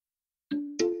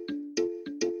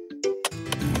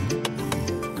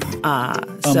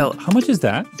How much is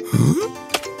that?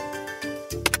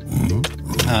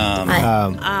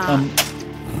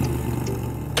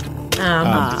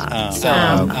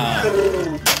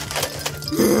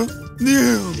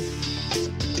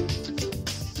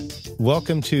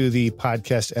 Welcome to the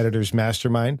Podcast Editors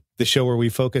Mastermind, the show where we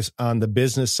focus on the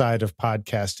business side of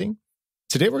podcasting.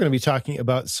 Today, we're going to be talking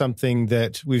about something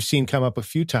that we've seen come up a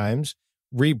few times,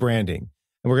 rebranding.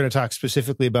 And we're going to talk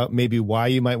specifically about maybe why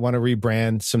you might want to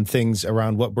rebrand, some things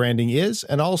around what branding is,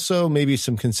 and also maybe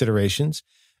some considerations.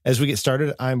 As we get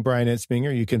started, I'm Brian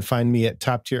Ensminger. You can find me at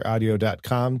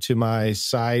toptieraudio.com. To my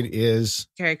side is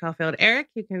Carrie Caulfield. Eric,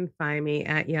 you can find me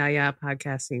at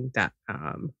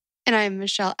yayapodcasting.com. And I'm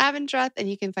Michelle Abendroth, and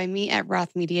you can find me at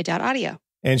rothmedia.audio.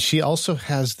 And she also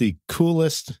has the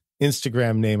coolest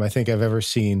Instagram name I think I've ever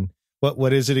seen.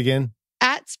 What is it again?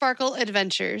 At Sparkle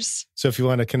Adventures. So if you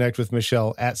want to connect with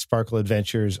Michelle, at Sparkle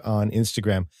Adventures on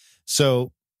Instagram.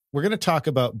 So we're going to talk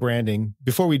about branding.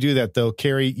 Before we do that, though,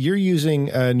 Carrie, you're using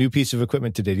a new piece of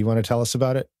equipment today. Do you want to tell us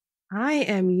about it? I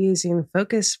am using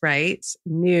Focusrite's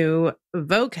new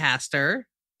Vocaster.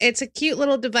 It's a cute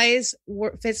little device,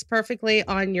 fits perfectly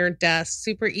on your desk,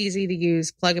 super easy to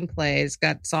use, plug and play. It's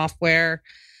got software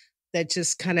that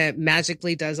just kind of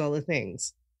magically does all the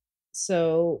things.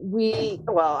 So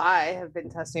I have been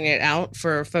testing it out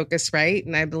for Focusrite,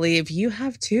 and I believe you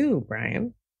have too,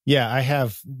 Brian. Yeah, I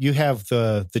have. You have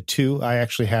the two. I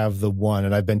actually have the one,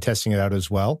 and I've been testing it out as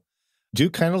well. Do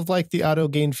kind of like the auto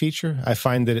gain feature. I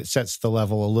find that it sets the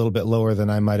level a little bit lower than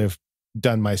I might have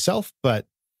done myself, but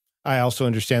I also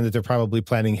understand that they're probably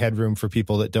planning headroom for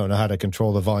people that don't know how to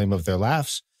control the volume of their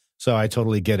laughs. So I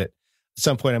totally get it. At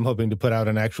some point, I'm hoping to put out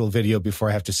an actual video before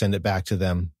I have to send it back to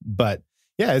them. But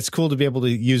yeah, it's cool to be able to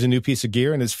use a new piece of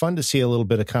gear, and it's fun to see a little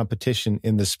bit of competition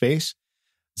in the space.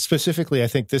 Specifically, I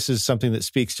think this is something that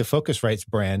speaks to Focusrite's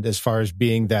brand as far as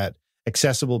being that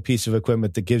accessible piece of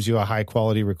equipment that gives you a high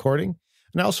quality recording.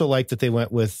 And I also like that they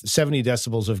went with 70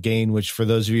 decibels of gain, which for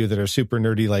those of you that are super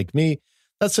nerdy like me,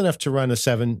 that's enough to run an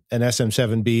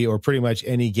SM7B or pretty much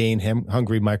any gain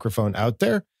hungry microphone out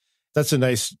there. That's a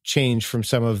nice change from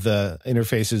some of the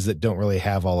interfaces that don't really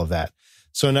have all of that.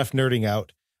 So enough nerding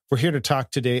out. We're here to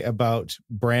talk today about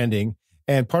branding.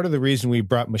 And part of the reason we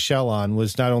brought Michelle on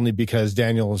was not only because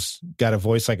Daniel's got a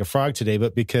voice like a frog today,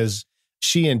 but because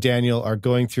she and Daniel are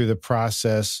going through the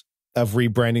process of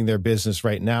rebranding their business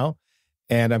right now.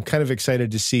 And I'm kind of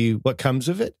excited to see what comes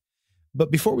of it.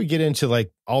 But before we get into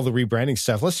like all the rebranding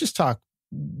stuff, let's just talk,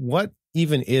 what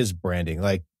even is branding?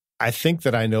 Like, I think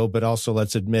that I know, but also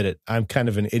let's admit it, I'm kind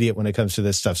of an idiot when it comes to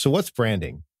this stuff. So what's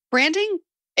branding? Branding,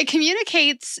 it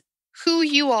communicates who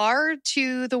you are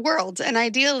to the world and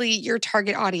ideally your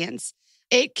target audience.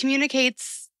 It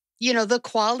communicates, the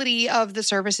quality of the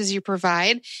services you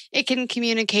provide. It can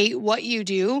communicate what you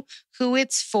do, who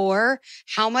it's for,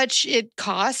 how much it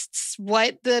costs,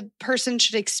 what the person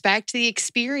should expect, the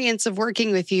experience of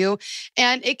working with you.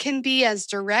 And it can be as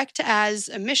direct as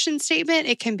a mission statement.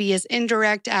 It can be as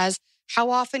indirect as how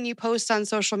often you post on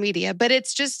social media. But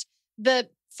it's just the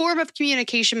form of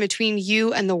communication between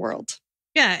you and the world.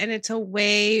 Yeah, and it's a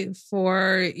way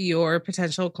for your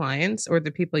potential clients or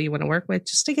the people you want to work with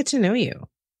just to get to know you.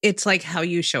 It's like how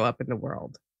you show up in the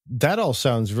world. That all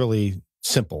sounds really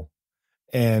simple.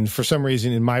 And for some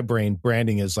reason in my brain,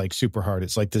 branding is like super hard.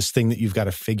 It's like this thing that you've got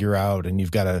to figure out and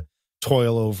you've got to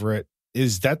toil over it.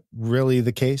 Is that really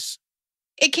the case?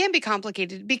 It can be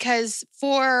complicated because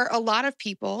for a lot of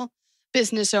people,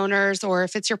 business owners, or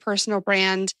if it's your personal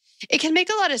brand, it can make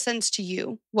a lot of sense to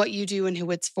you, what you do and who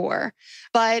it's for.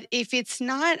 But if it's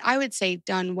not, I would say,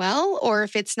 done well, or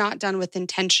if it's not done with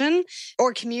intention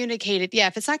or communicated,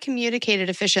 if it's not communicated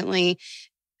efficiently,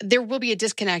 there will be a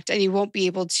disconnect and you won't be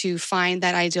able to find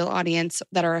that ideal audience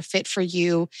that are a fit for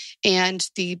you and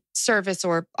the service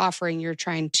or offering you're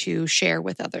trying to share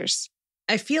with others.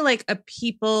 I feel like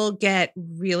people get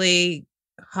really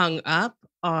hung up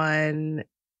on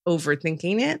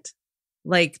overthinking it,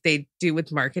 like they do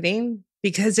with marketing,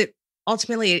 because it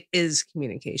is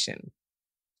communication.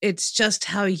 It's just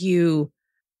how you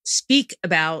speak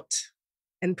about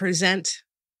and present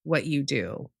what you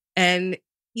do. And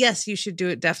yes, you should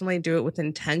definitely do it with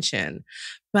intention,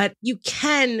 but you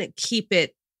can keep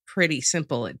it pretty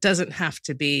simple. It doesn't have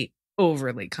to be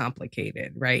overly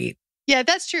complicated, right? Yeah,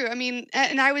 that's true. I mean,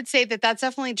 and I would say that that's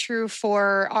definitely true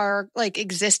for our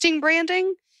existing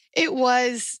branding. It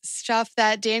was stuff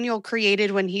that Daniel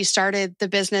created when he started the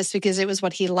business because it was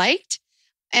what he liked.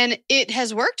 And it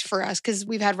has worked for us because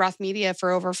we've had Roth Media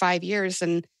for over 5 years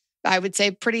and I would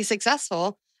say pretty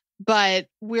successful. But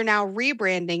we're now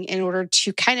rebranding in order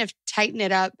to kind of tighten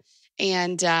it up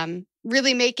and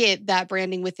really make it that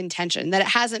branding with intention that it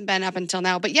hasn't been up until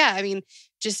now. But yeah, I mean,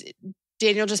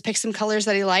 Daniel just picked some colors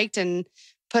that he liked and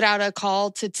put out a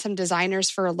call to some designers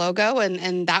for a logo,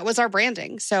 and that was our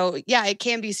branding. So yeah, it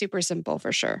can be super simple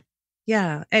for sure.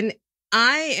 Yeah. And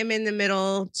I am in the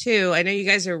middle too. I know you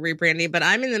guys are rebranding, but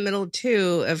I'm in the middle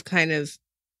too of kind of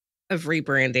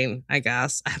rebranding, I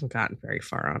guess. I haven't gotten very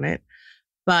far on it,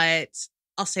 but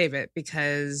I'll save it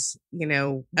because,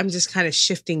 I'm just kind of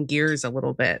shifting gears a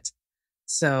little bit.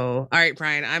 So, all right,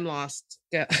 Brian, I'm lost.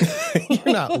 Yeah.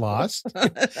 You're not lost.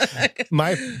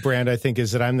 My brand, I think,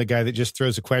 is that I'm the guy that just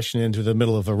throws a question into the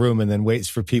middle of a room and then waits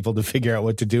for people to figure out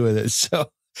what to do with it.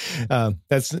 So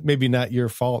that's maybe not your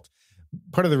fault.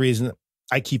 Part of the reason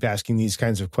I keep asking these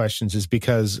kinds of questions is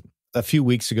because a few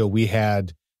weeks ago, we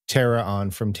had Tara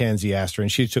on from Tansy Astor,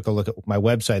 and she took a look at my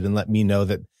website and let me know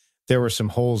that there were some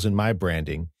holes in my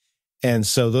branding. And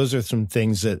so those are some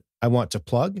things that I want to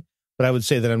plug, but I would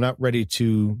say that I'm not ready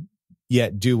to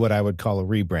yet do what I would call a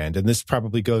rebrand. And this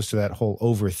probably goes to that whole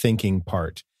overthinking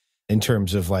part in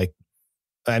terms of I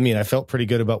felt pretty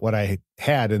good about what I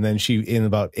had. And then she, in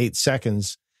about 8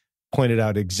 seconds, pointed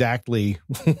out exactly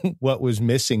what was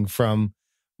missing from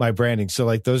my branding.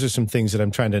 So those are some things that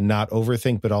I'm trying to not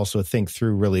overthink, but also think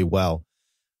through really well.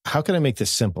 How can I make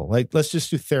this simple? Let's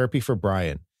just do therapy for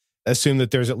Brian. Assume that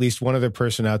there's at least one other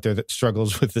person out there that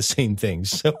struggles with the same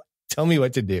things. So tell me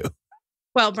what to do.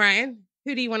 Well, Brian,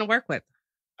 who do you want to work with?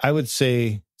 I would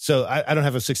say, so I don't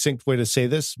have a succinct way to say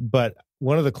this, but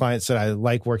one of the clients that I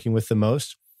like working with the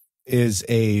most is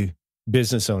a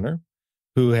business owner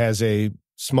who has a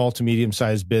small to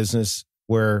medium-sized business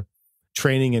where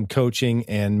training and coaching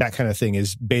and that kind of thing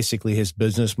is basically his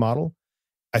business model.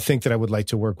 I think that I would like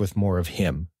to work with more of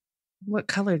him. What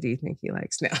color do you think he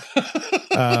likes now?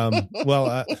 I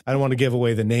don't want to give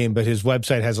away the name, but his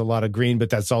website has a lot of green,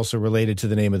 but that's also related to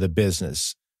the name of the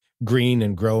business. Green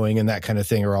and growing and that kind of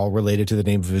thing are all related to the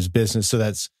name of his business. So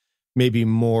that's maybe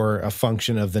more a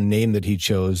function of the name that he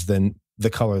chose than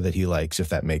the color that he likes, if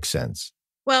that makes sense.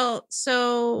 Well,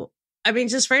 so,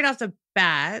 just right off the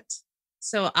bat,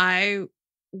 so I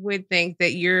would think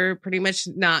that you're pretty much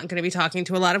not going to be talking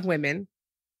to a lot of women,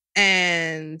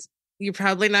 and you're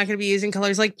probably not going to be using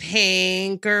colors like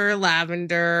pink or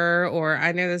lavender, or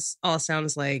I know this all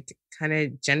sounds like kind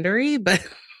of gendery, but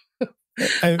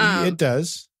it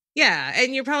does. Yeah.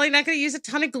 And you're probably not going to use a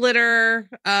ton of glitter.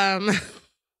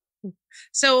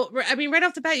 So, right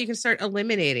off the bat, you can start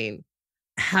eliminating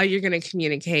how you're going to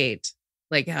communicate,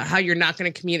 how you're not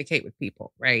going to communicate with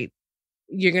people, right?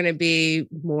 You're going to be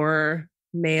more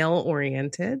male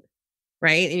oriented,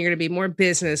 right? And you're going to be more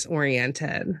business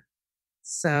oriented.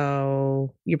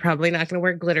 So you're probably not going to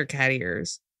wear glitter cat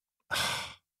ears. I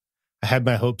had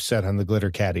my hopes set on the glitter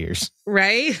cat ears.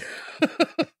 Right?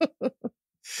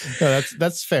 No,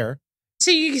 that's fair.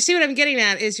 So you see what I'm getting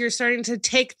at is you're starting to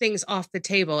take things off the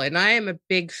table. And I am a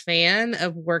big fan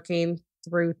of working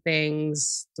through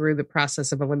things through the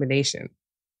process of elimination.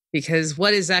 Because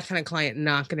what is that kind of client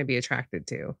not going to be attracted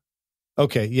to?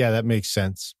 Okay. Yeah, that makes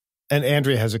sense. And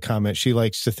Andrea has a comment. She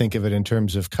likes to think of it in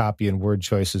terms of copy and word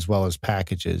choice as well as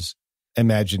packages.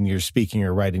 Imagine you're speaking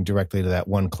or writing directly to that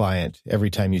one client every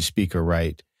time you speak or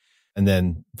write. And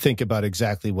then think about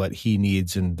exactly what he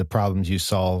needs and the problems you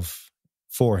solve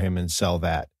for him and sell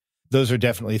that. Those are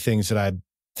definitely things that I'm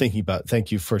thinking about.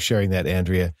 Thank you for sharing that,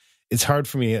 Andrea. It's hard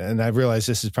for me, and I realize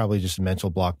this is probably just a mental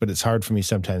block, but it's hard for me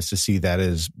sometimes to see that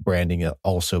as branding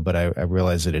also, but I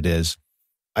realize that it is.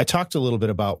 I talked a little bit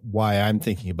about why I'm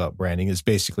thinking about branding is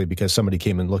basically because somebody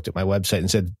came and looked at my website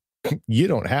and said, you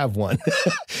don't have one.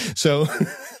 So,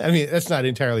 that's not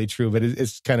entirely true, but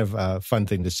it's kind of a fun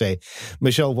thing to say.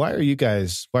 Michelle, why are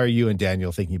you and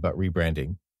Daniel thinking about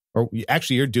rebranding? Or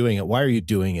actually, you're doing it. Why are you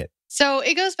doing it? So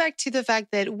it goes back to the fact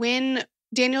that when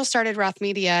Daniel started Roth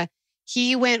Media,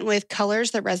 he went with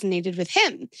colors that resonated with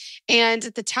him. And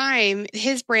at the time,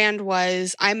 his brand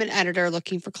was, I'm an editor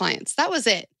looking for clients. That was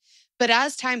it. But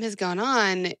as time has gone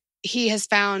on, he has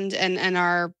found, and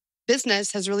our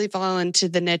business has really fallen into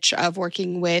the niche of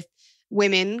working with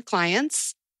women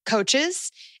clients,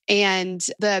 coaches, and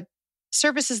the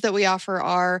services that we offer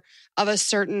are of a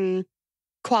certain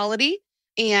quality.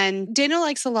 And Daniel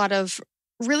likes a lot of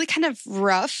really kind of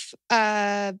rough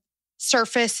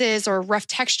surfaces or rough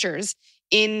textures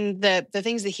in the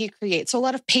things that he creates. So a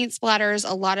lot of paint splatters,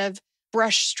 a lot of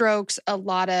brush strokes, a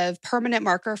lot of permanent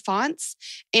marker fonts.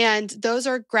 And those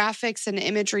are graphics and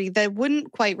imagery that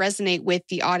wouldn't quite resonate with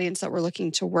the audience that we're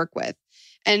looking to work with.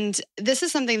 And this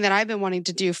is something that I've been wanting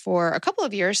to do for a couple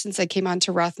of years since I came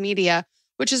onto Roth Media,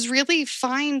 which is really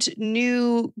find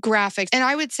new graphics. And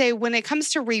I would say when it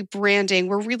comes to rebranding,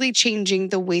 we're really changing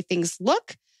the way things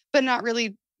look, but not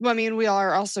really. I mean, we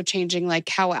are also changing like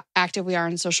how active we are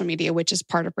on social media, which is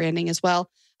part of branding as well,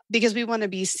 because we want to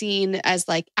be seen as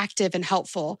like active and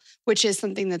helpful, which is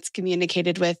something that's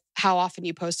communicated with how often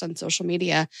you post on social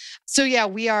media. So yeah,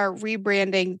 we are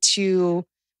rebranding to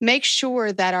make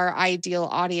sure that our ideal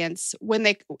audience, when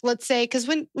they, let's say, because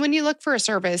when you look for a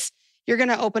service, you're going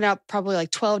to open up probably like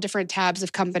 12 different tabs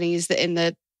of companies that in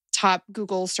the top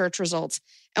Google search results.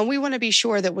 And we want to be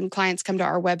sure that when clients come to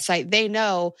our website, they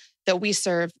know that we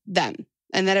serve them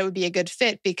and that it would be a good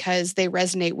fit because they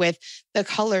resonate with the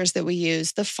colors that we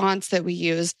use, the fonts that we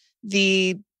use,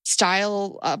 the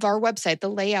style of our website, the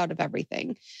layout of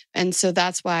everything. And so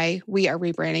that's why we are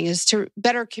rebranding, is to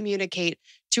better communicate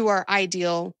to our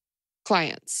ideal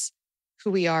clients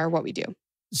who we are, what we do.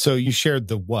 So you shared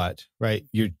the what, right?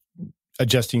 You're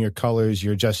adjusting your colors,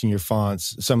 you're adjusting your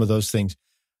fonts, some of those things.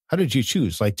 How did you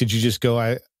choose? Like, did you just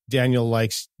go, Daniel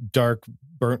likes dark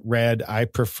burnt red, I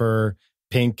prefer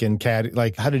pink and cat?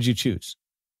 Like, how did you choose?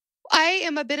 I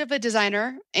am a bit of a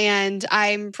designer and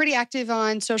I'm pretty active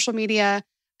on social media.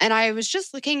 And I was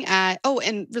just looking at,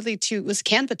 and really too, it was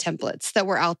Canva templates that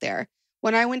were out there.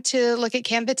 When I went to look at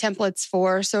Canva templates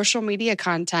for social media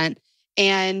content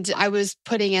and I was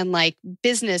putting in like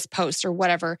business posts or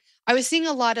whatever, I was seeing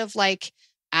a lot of like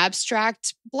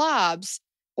abstract blobs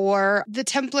or the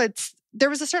templates. There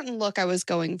was a certain look I was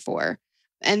going for.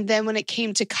 And then when it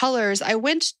came to colors, I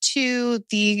went to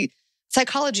the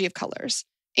psychology of colors.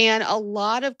 And a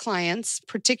lot of clients,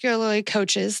 particularly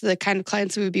coaches, the kind of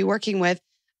clients we would be working with,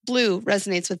 blue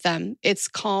resonates with them. It's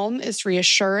calm, it's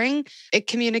reassuring, it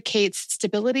communicates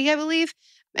stability, I believe.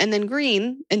 And then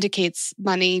green indicates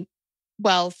money,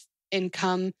 wealth,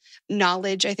 income,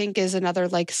 knowledge, I think is another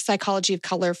like psychology of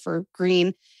color for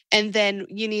green. And then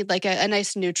you need like a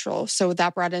nice neutral. So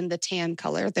that brought in the tan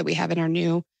color that we have in our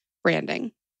new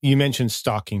branding. You mentioned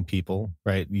stalking people,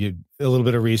 right? A little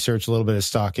bit of research, a little bit of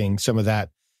stalking, some of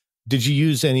that. Did you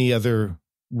use any other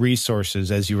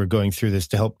resources as you were going through this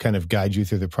to help kind of guide you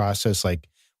through the process? Like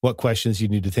what questions you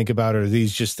need to think about? Or are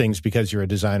these just things because you're a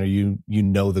designer, you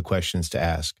know the questions to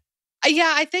ask?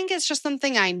 Yeah, I think it's just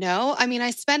something I know. I mean,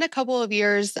 I spent a couple of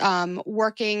years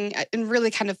working and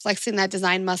really kind of flexing that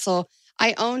design muscle.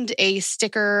 I owned a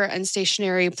sticker and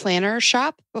stationery planner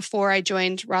shop before I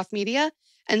joined Roth Media.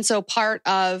 And so part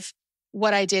of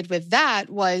what I did with that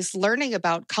was learning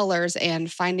about colors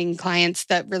and finding clients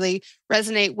that really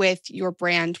resonate with your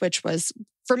brand, which was,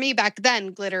 for me back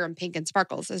then, glitter and pink and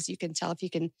sparkles, as you can tell if you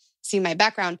can see my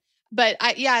background. But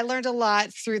I learned a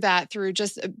lot through that, through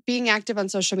just being active on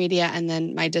social media and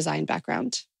then my design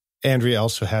background. Andrea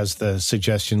also has the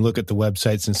suggestion, look at the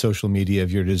websites and social media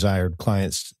of your desired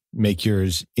clients, make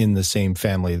yours in the same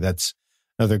family. That's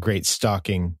another great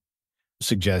stalking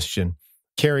suggestion.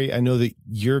 Carrie, I know that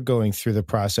you're going through the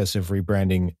process of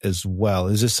rebranding as well.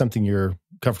 Is this something you're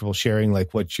comfortable sharing,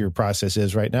 like what your process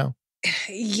is right now?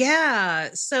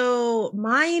 Yeah. So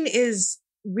mine is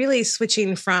really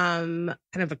switching from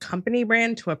kind of a company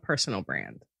brand to a personal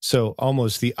brand. So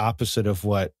almost the opposite of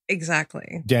what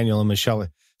exactly Daniel and Michelle.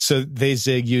 So they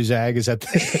zig, you zag. Is that?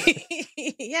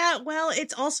 Yeah. Well,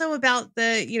 it's also about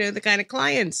the kind of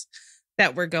clients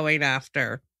that we're going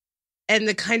after and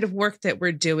the kind of work that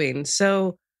we're doing.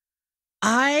 So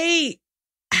I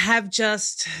have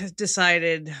just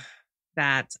decided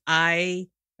that I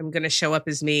am going to show up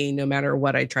as me no matter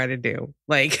what I try to do.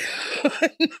 Like,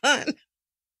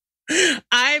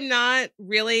 I'm not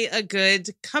really a good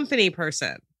company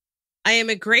person. I am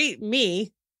a great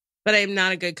me, but I'm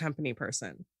not a good company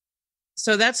person.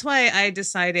 So that's why I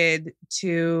decided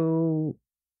to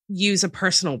use a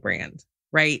personal brand,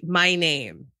 right? My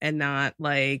name and not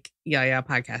like Yaya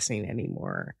Podcasting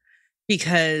anymore.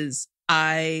 Because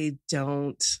I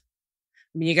mean,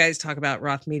 you guys talk about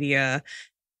Roth Media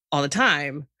all the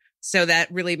time. So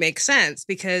that really makes sense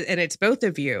and it's both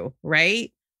of you,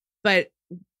 right? But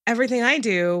everything I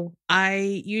do,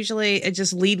 I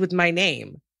just lead with my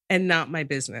name and not my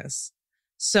business.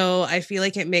 So I feel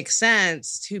like it makes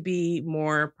sense to be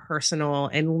more personal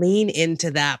and lean into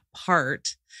that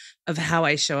part of how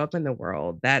I show up in the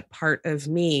world, that part of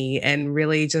me, and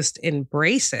really just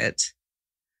embrace it.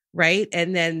 Right.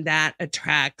 And then that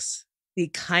attracts the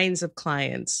kinds of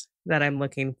clients that I'm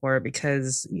looking for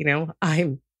because,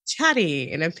 I'm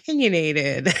chatty and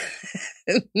opinionated.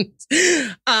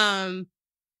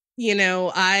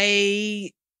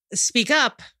 I speak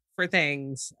up for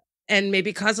things and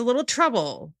maybe cause a little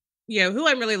trouble. Who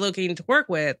I'm really looking to work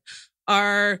with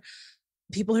are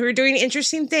people who are doing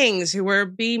interesting things, who are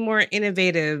being more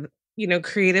innovative,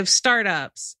 creative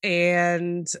startups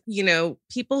and,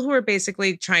 people who are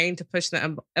basically trying to push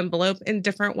the envelope in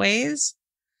different ways.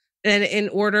 And in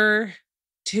order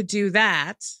to do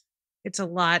that, it's a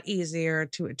lot easier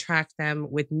to attract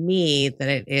them with me than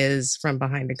it is from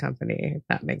behind a company, if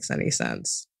that makes any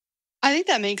sense. I think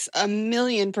that makes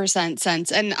 1,000,000%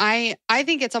 sense. And I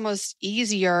think it's almost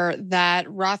easier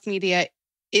that Roth Media,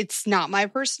 it's not my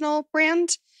personal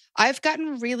brand. I've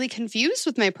gotten really confused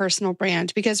with my personal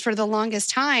brand because for the longest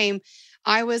time,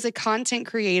 I was a content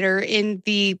creator in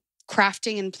the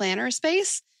crafting and planner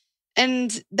space.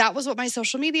 And that was what my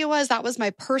social media was. That was my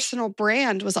personal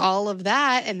brand, was all of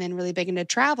that. And then really big into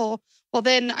travel. Well,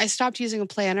 then I stopped using a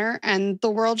planner and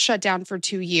the world shut down for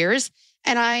 2 years.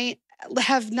 And I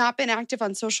have not been active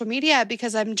on social media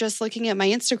because I'm just looking at my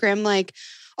Instagram like,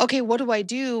 okay, what do I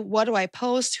do? What do I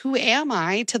post? Who am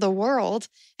I to the world?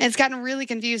 And it's gotten really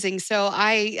confusing. So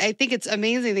I think it's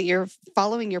amazing that you're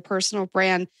following your personal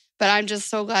brand, but I'm just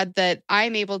so glad that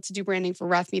I'm able to do branding for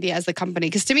Roth Media as the company.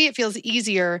 Because to me, it feels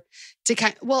easier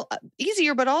to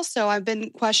easier, but also I've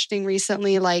been questioning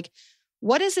recently, like,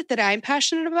 what is it that I'm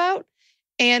passionate about?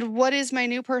 And what is my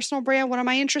new personal brand? What am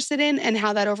I interested in? And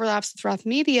how that overlaps with Roth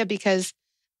Media, because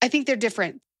I think they're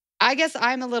different. I guess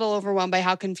I'm a little overwhelmed by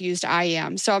how confused I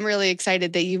am. So I'm really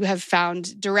excited that you have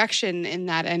found direction in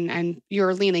that and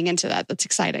you're leaning into that. That's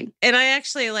exciting. And I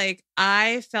actually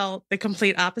I felt the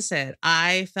complete opposite.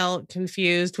 I felt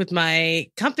confused with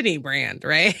my company brand,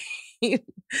 right? It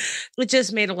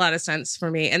just made a lot of sense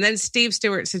for me. And then Steve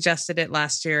Stewart suggested it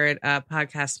last year at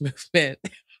Podcast Movement.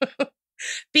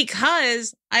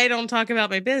 Because I don't talk about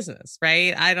my business,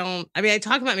 right? I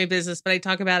talk about my business, but I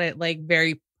talk about it like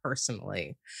very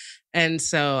personally. And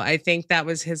so I think that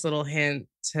was his little hint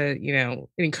to,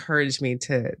 encourage me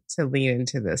to lean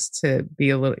into this, to be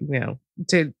a little,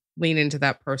 to lean into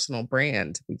that personal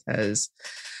brand, because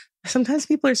sometimes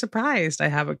people are surprised I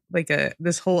have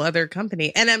this whole other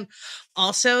company. And I'm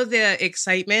also the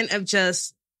excitement of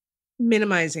just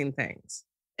minimizing things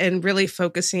and really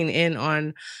focusing in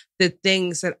on the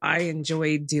things that I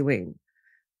enjoy doing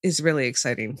is really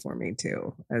exciting for me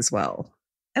too, as well.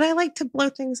 And I like to blow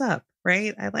things up,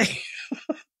 right?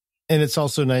 And it's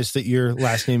also nice that your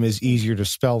last name is easier to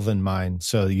spell than mine.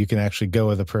 So you can actually go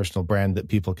with a personal brand that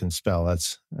people can spell.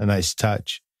 That's a nice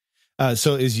touch.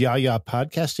 So is Yaya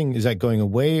Podcasting, is that going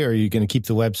away, or are you going to keep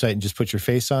the website and just put your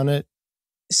face on it?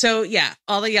 So yeah,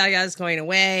 all the Yaya is going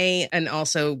away. And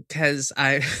also because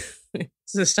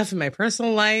the stuff in my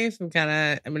personal life, I'm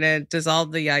going to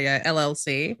dissolve the Yaya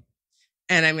LLC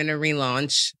and I'm going to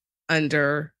relaunch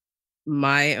under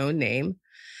my own name.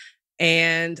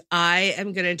 And I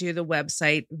am going to do the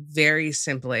website very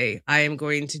simply. I am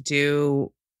going to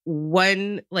do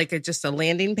just a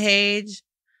landing page,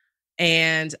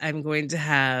 and I'm going to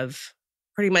have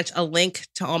pretty much a link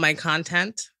to all my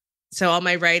content. So all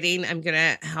my writing, I'm going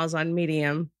to house on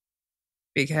Medium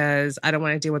because I don't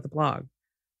want to deal with the blog.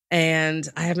 And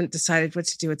I haven't decided what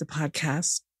to do with the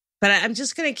podcast, but I'm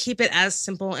just going to keep it as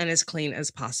simple and as clean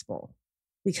as possible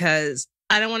because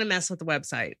I don't want to mess with the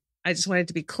website. I just want it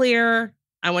to be clear.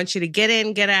 I want you to get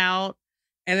in, get out,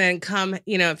 and then come,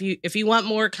 if you want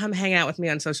more, come hang out with me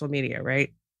on social media,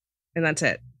 right? And that's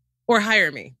it. Or hire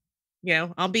me.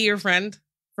 I'll be your friend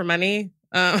for money.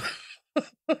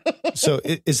 So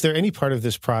is there any part of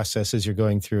this process as you're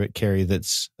going through it, Carrie,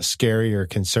 that's scary or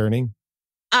concerning?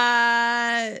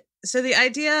 So the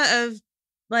idea of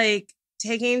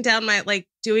taking down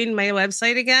doing my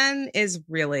website again is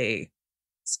really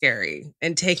scary,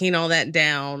 and taking all that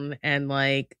down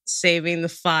and saving the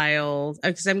files,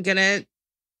 because I'm going to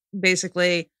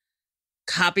basically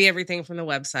copy everything from the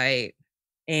website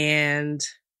and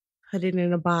put it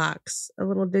in a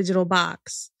little digital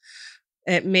box.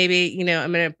 And maybe,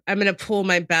 I'm going to pull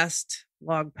my best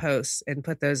blog posts and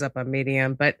put those up on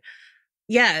Medium. But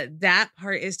yeah, that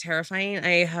part is terrifying.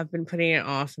 I have been putting it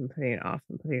off and putting it off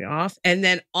and putting it off. And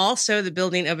then also the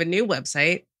building of a new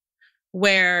website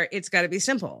where it's got to be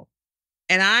simple.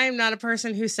 And I'm not a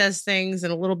person who says things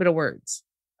in a little bit of words.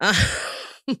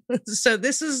 So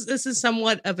this is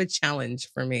somewhat of a challenge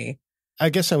for me. I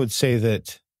guess I would say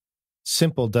that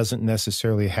simple doesn't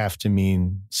necessarily have to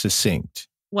mean succinct.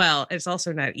 Well, it's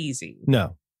also not easy.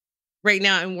 No. Right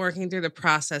now, I'm working through the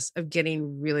process of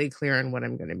getting really clear on what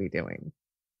I'm going to be doing.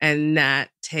 And that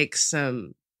takes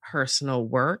some personal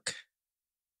work.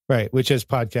 Right. Which, as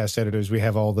podcast editors, we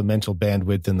have all the mental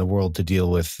bandwidth in the world to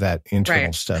deal with that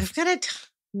internal stuff. I've got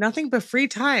nothing but free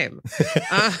time.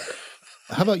 How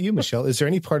about you, Michelle? Is there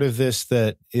any part of this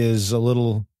that is a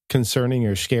little concerning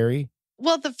or scary?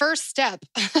 Well, the first step,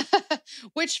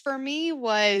 which for me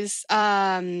was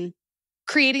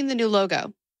creating the new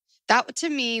logo. That to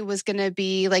me was going to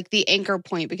be the anchor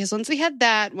point, because once we had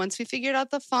that, once we figured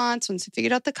out the fonts, once we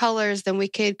figured out the colors, then we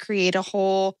could create a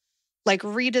whole like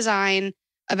redesign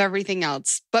of everything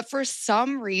else. But for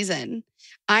some reason,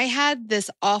 I had this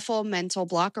awful mental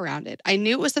block around it. I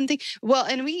knew it was something. Well,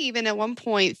 and we even at one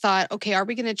point thought, okay, are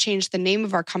we going to change the name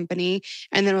of our company?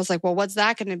 And then it was like, well, what's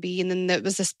that going to be? And then there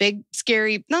was this big,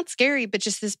 scary, not scary, but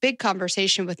just this big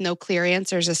conversation with no clear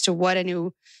answers as to what a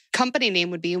new company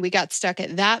name would be. And we got stuck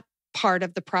at that part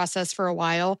of the process for a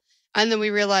while. And then we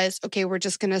realized, okay, we're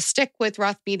just going to stick with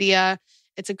Roth Media.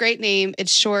 It's a great name.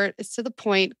 It's short. It's to the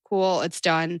point. Cool. It's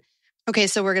done. Okay,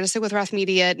 so we're going to stick with Roth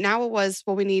Media. Now it was,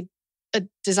 well, we need a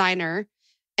designer.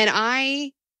 And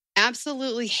I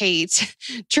absolutely hate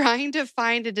trying to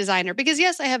find a designer because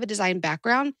yes, I have a design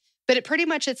background, but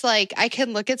it's like, I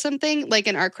can look at something like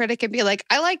an art critic and be like,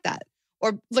 I like that.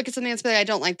 Or look at something and be like, I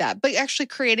don't like that. But actually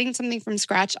creating something from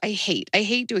scratch, I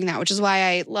hate doing that, which is why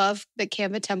I love that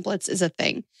Canva templates is a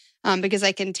thing. Because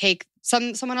I can take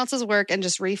someone else's work and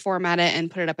just reformat it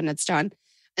and put it up and it's done.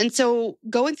 And so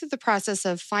going through the process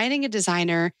of finding a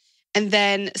designer, and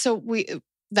then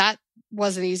that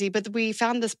wasn't easy, but we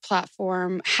found this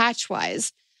platform,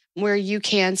 Hatchwise, where you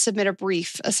can submit a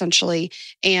brief essentially,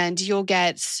 and you'll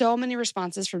get so many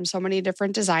responses from so many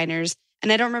different designers.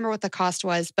 And I don't remember what the cost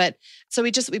was, but so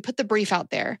we put the brief out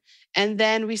there. And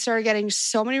then we started getting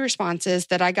so many responses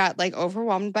that I got like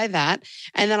overwhelmed by that.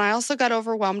 And then I also got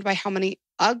overwhelmed by how many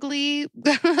ugly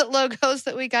logos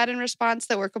that we got in response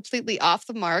that were completely off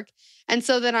the mark. And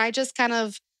so then I just kind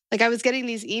of like, I was getting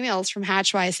these emails from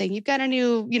Hatchwise saying, you've got a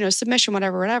new, submission,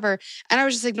 whatever. And I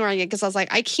was just ignoring it because I was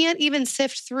like, I can't even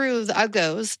sift through the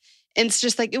uggos. And it's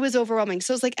just like, it was overwhelming.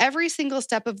 So it's like every single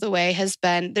step of the way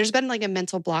there's been like a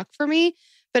mental block for me,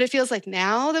 but it feels like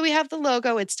now that we have the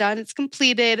logo, it's done, it's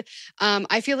completed.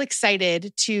 I feel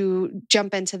excited to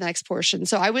jump into the next portion.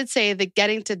 So I would say that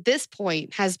getting to this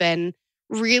point has been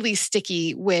really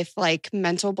sticky with like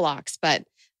mental blocks, but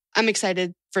I'm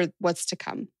excited for what's to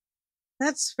come.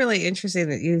 That's really interesting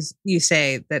that you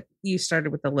say that you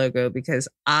started with the logo because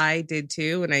I did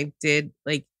too. And I did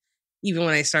like, even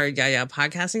when I started Yaya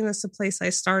podcasting, that's the place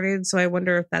I started. So I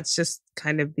wonder if that's just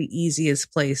kind of the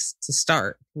easiest place to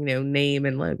start, name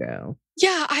and logo.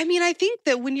 Yeah. I mean, I think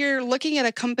that when you're looking at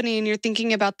a company and you're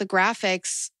thinking about the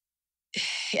graphics,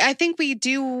 I think we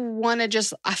do want to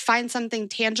just find something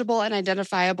tangible and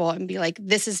identifiable and be like,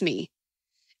 this is me.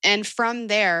 And from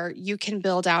there, you can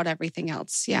build out everything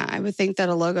else. Yeah, I would think that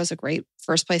a logo is a great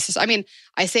first place to start. I mean,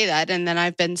 I say that, and then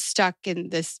I've been stuck in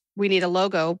this, we need a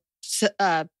logo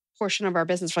portion of our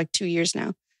business for like 2 years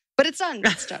now. But it's done.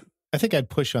 It's done. I think I'd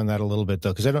push on that a little bit,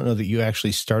 though, because I don't know that you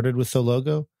actually started with the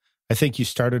logo. I think you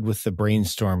started with the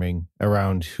brainstorming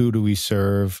around who do we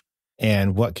serve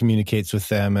and what communicates with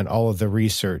them and all of the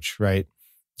research, right?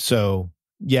 So,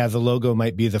 yeah, the logo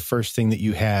might be the first thing that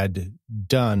you had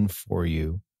done for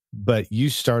you, but you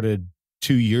started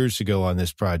 2 years ago on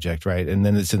this project, right? And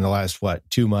then it's in the last,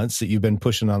 2 months that you've been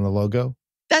pushing on the logo?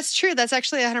 That's true. That's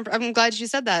actually 100%. I'm glad you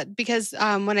said that because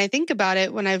when I think about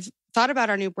it, when I've thought about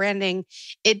our new branding,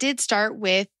 it did start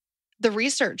with the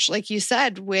research, like you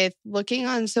said, with looking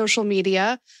on social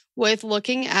media, with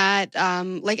looking at,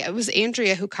 like it was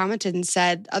Andrea who commented and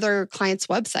said other clients'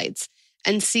 websites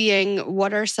and seeing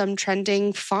what are some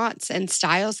trending fonts and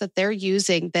styles that they're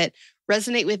using that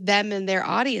resonate with them and their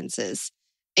audiences.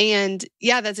 And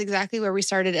yeah, that's exactly where we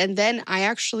started. And then I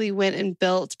actually went and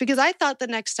built, because I thought the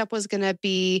next step was going to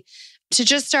be to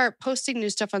just start posting new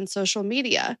stuff on social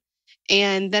media.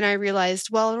 And then I realized,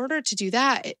 well, in order to do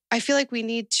that, I feel like we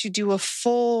need to do a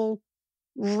full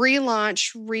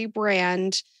relaunch,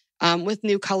 rebrand with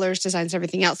new colors, designs,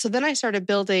 everything else. So then I started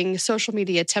building social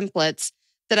media templates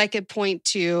that I could point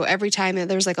to every time that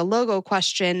there's like a logo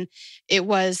question. It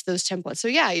was those templates. So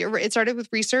yeah, it started with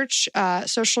research,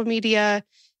 social media,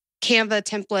 Canva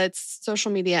templates,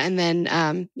 social media, and then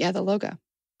the logo.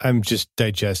 I'm just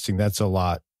digesting. That's a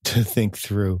lot to think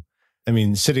through. I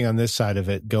mean, sitting on this side of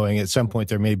it, going at some point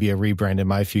there may be a rebrand in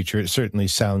my future. It certainly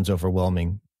sounds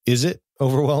overwhelming. Is it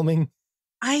overwhelming?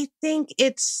 I think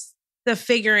it's the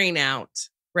figuring out,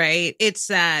 right? It's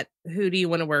that who do you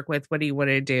want to work with? What do you want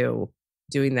to do?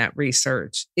 Doing that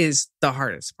research is the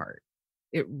hardest part.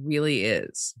 It really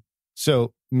is.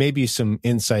 So maybe some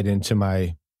insight into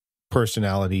my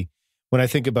personality. When I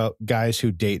think about guys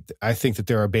who date, I think that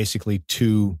there are basically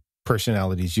two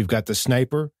personalities. You've got the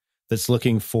sniper that's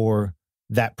looking for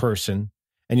that person,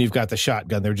 and you've got the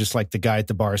shotgun. They're just like the guy at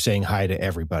the bar saying hi to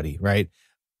everybody, right?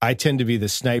 I tend to be the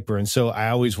sniper, and so I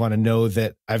always want to know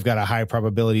that I've got a high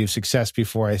probability of success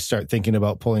before I start thinking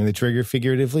about pulling the trigger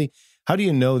figuratively. How do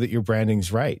you know that your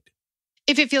branding's right?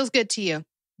 If it feels good to you.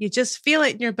 You just feel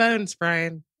it in your bones,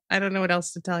 Brian. I don't know what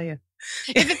else to tell you.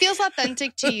 If it feels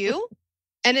authentic to you,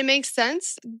 and it makes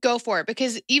sense, go for it.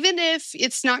 Because even if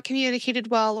it's not communicated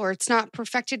well or it's not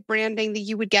perfected branding that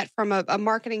you would get from a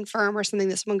marketing firm or something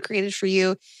that someone created for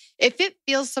you, if it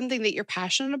feels something that you're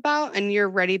passionate about and you're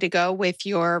ready to go with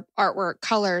your artwork,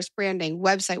 colors, branding,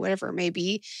 website, whatever it may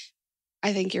be,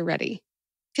 I think you're ready.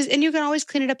 And you can always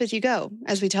clean it up as you go,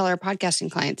 as we tell our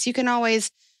podcasting clients. You can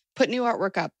always put new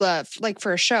artwork up, like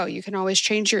for a show. You can always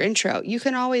change your intro. You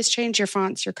can always change your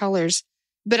fonts, your colors.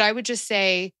 But I would just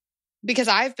say, because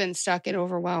I've been stuck in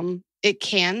overwhelm, it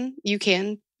can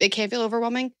feel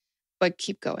overwhelming, but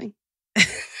keep going.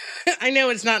 I know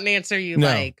it's not an answer you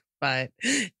like, but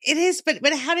it is.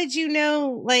 But how did you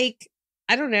know? Like,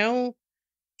 I don't know.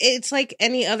 It's like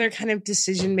any other kind of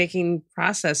decision-making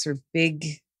process or big.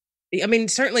 I mean,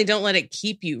 certainly don't let it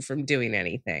keep you from doing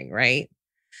anything, right?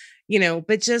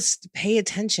 But just pay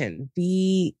attention.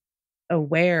 Be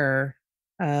aware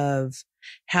of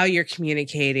how you're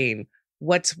communicating,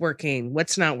 what's working,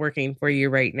 what's not working for you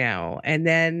right now. And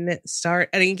then start.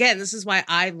 And again, this is why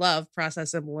I love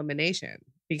process of elimination,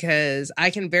 because I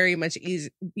can very much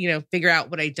figure out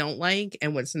what I don't like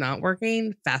and what's not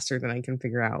working faster than I can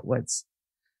figure out what's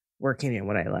working and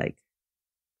what I like.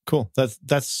 Cool.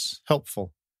 That's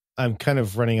helpful. I'm kind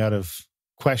of running out of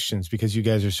questions because you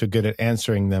guys are so good at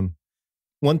answering them.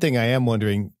 One thing I am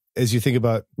wondering, as you think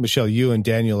about, Michelle, you and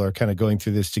Daniel are kind of going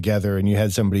through this together and you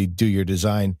had somebody do your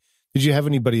design. Did you have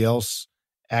anybody else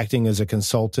acting as a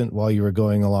consultant while you were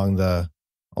going along the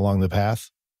path?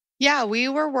 Yeah, we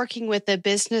were working with a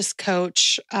business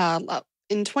coach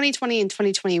in 2020 and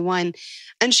 2021,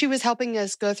 and she was helping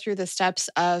us go through the steps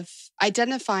of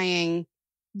identifying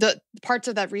the parts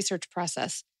of that research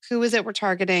process. Who is it we're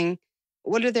targeting?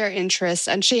 What are their interests?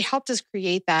 And she helped us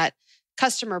create that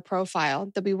customer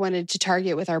profile that we wanted to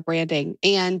target with our branding.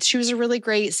 And she was a really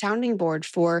great sounding board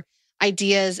for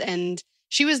ideas. And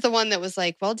she was the one that was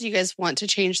like, well, do you guys want to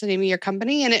change the name of your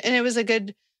company? And it was a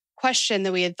good question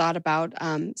that we had thought about.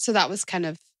 So that was kind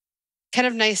of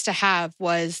nice to have,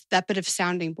 was that bit of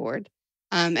sounding board.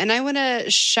 And I want to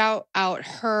shout out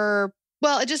her,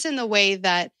 well, just in the way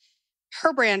that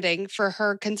her branding for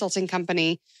her consulting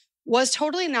company was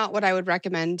totally not what I would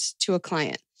recommend to a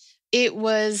client. It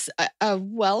was a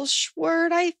Welsh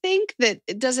word, I think, that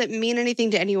it doesn't mean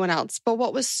anything to anyone else. But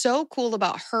what was so cool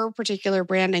about her particular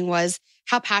branding was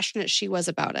how passionate she was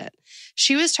about it.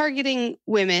 She was targeting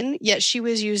women, yet she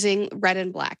was using red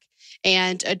and black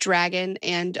and a dragon,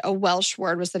 and a Welsh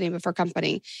word was the name of her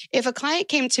company. If a client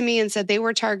came to me and said they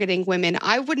were targeting women,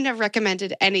 I wouldn't have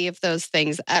recommended any of those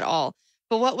things at all.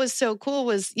 But what was so cool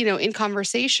was, in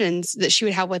conversations that she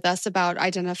would have with us about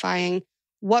identifying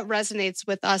what resonates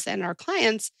with us and our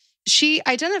clients, she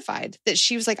identified that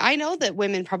she was like, I know that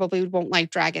women probably won't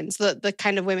like dragons, the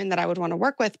kind of women that I would want to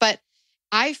work with, but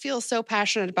I feel so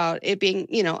passionate about it being,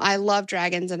 I love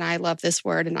dragons and I love this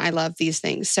word and I love these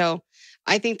things. So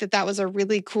I think that was a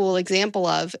really cool example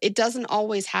of, it doesn't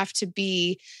always have to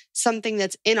be something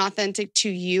that's inauthentic to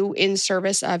you in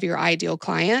service of your ideal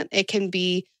client. It can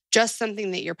be just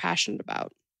something that you're passionate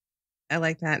about. I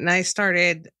like that. And I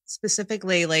started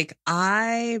specifically, like,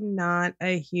 I'm not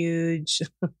a huge,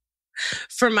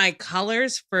 for my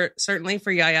colors, certainly for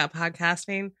Yaya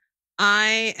podcasting,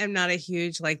 I am not a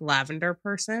huge lavender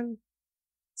person.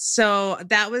 So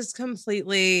that was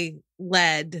completely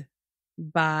led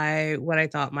by what I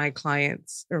thought my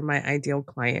clients or my ideal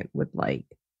client would like.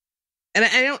 And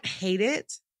I don't hate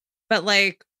it, but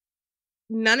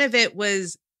none of it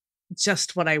was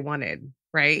just what I wanted,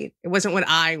 right? It wasn't what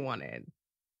I wanted.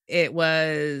 It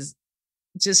was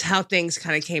just how things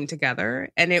kind of came together.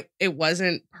 And it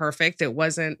wasn't perfect. It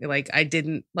wasn't I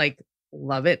didn't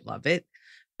love it,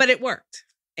 but it worked.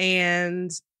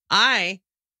 And I,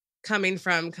 coming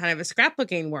from kind of a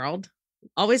scrapbooking world,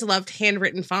 always loved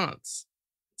handwritten fonts.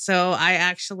 So I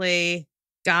actually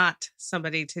got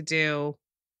somebody to do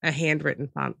a handwritten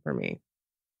font for me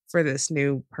for this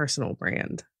new personal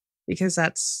brand, because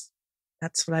that's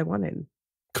what I wanted.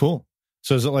 Cool.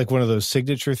 So is it like one of those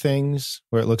signature things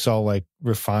where it looks all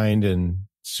refined and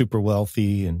super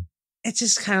wealthy? And it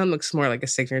just kind of looks more like a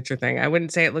signature thing. I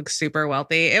wouldn't say it looks super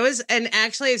wealthy. It was, and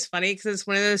actually it's funny because it's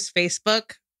one of those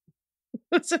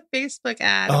it's a Facebook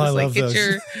ad. Oh, it was I love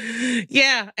those.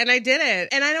 Yeah. And I did it.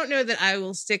 And I don't know that I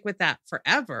will stick with that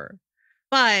forever,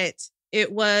 but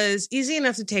it was easy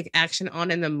enough to take action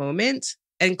on in the moment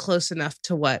and close enough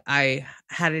to what I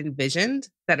had envisioned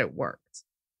that it worked.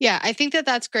 Yeah, I think that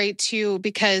that's great too,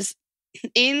 because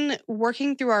in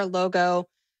working through our logo,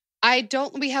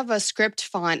 we have a script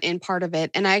font in part of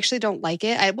it, and I actually don't like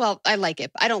it. I like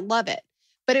it, but I don't love it.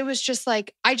 But it was just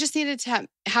like, I just needed to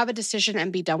have a decision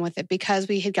and be done with it because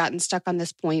we had gotten stuck on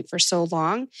this point for so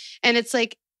long. And it's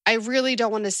like, I really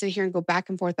don't want to sit here and go back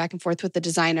and forth with the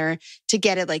designer to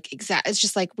get it like exact. It's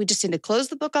just like, we just need to close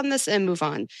the book on this and move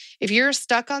on. If you're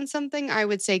stuck on something, I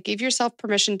would say give yourself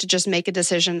permission to just make a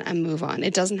decision and move on.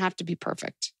 It doesn't have to be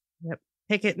perfect. Yep.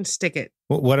 Pick it and stick it.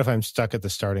 Well, what if I'm stuck at the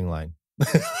starting line?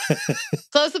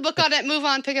 Close the book on it, move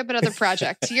on, pick up another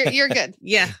project. You're good.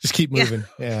 Yeah. Just keep moving.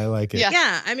 Yeah, I like it.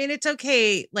 Yeah. I mean, it's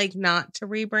okay, like, not to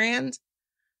rebrand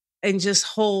and just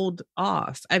hold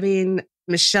off. I mean,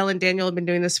 Michelle and Daniel have been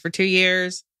doing this for 2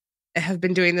 years. I have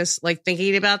been doing this, like,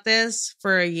 thinking about this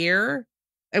for a year.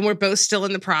 And we're both still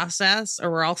in the process, or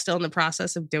we're all still in the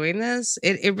process of doing this.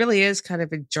 It really is kind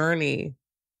of a journey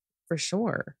for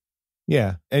sure.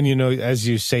 Yeah. And, as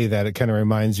you say that, it kind of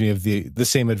reminds me of the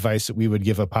same advice that we would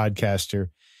give a podcaster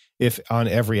if on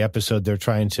every episode they're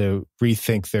trying to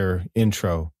rethink their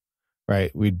intro,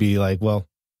 right? We'd be like, well,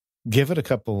 give it a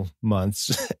couple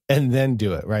months and then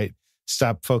do it, right?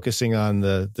 Stop focusing on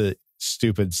the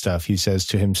stupid stuff, he says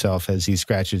to himself as he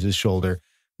scratches his shoulder.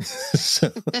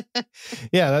 So,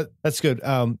 yeah, that's good.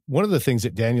 One of the things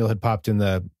that Daniel had popped in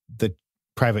the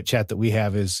private chat that we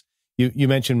have is, You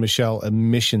mentioned, Michelle, a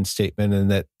mission statement,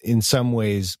 and that in some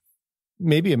ways,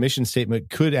 maybe a mission statement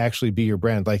could actually be your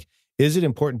brand. Like, is it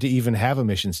important to even have a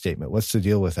mission statement? What's the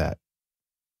deal with that?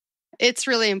 It's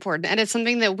really important. And it's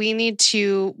something that we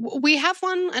have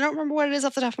one. I don't remember what it is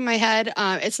off the top of my head.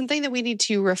 It's something that we need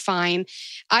to refine.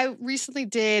 I recently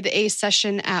did a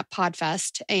session at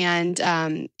PodFest,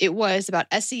 and it was about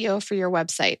SEO for your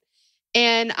website.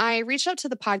 And I reached out to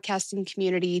the podcasting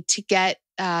community to get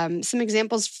some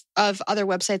examples of other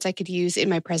websites I could use in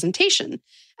my presentation.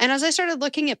 And as I started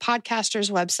looking at podcasters'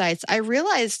 websites, I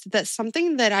realized that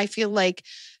something that I feel like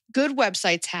good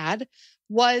websites had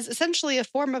was essentially a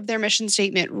form of their mission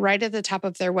statement right at the top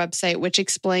of their website, which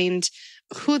explained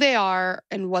who they are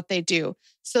and what they do.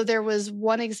 So there was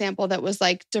one example that was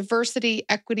like diversity,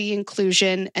 equity,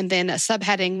 inclusion, and then a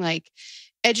subheading like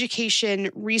education,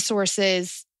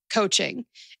 resources, coaching.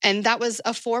 And that was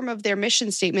a form of their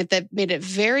mission statement that made it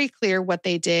very clear what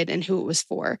they did and who it was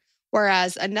for.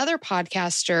 Whereas another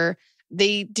podcaster,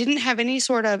 they didn't have any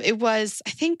sort of, it was,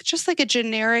 I think, just like a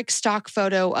generic stock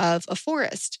photo of a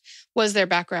forest was their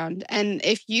background. And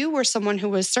if you were someone who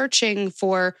was searching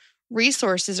for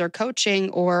resources or coaching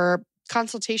or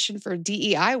consultation for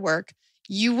DEI work,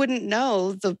 you wouldn't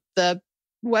know the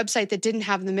website that didn't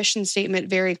have the mission statement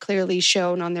very clearly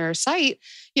shown on their site,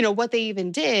 what they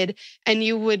even did, and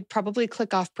you would probably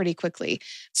click off pretty quickly.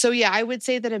 So yeah, I would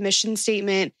say that a mission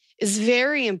statement is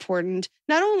very important,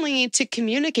 not only to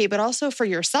communicate, but also for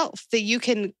yourself, that you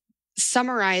can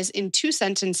summarize in 2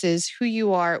 sentences who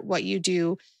you are, what you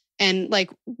do, and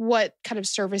like what kind of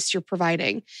service you're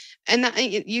providing. And that,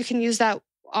 you can use that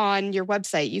on your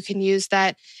website. You can use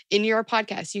that in your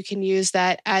podcast. You can use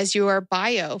that as your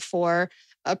bio for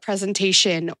a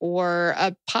presentation or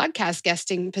a podcast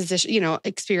guesting position,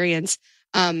 experience.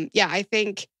 I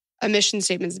think a mission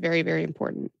statement is very, very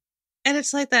important. And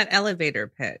it's like that elevator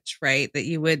pitch, right? That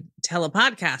you would tell a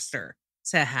podcaster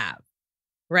to have,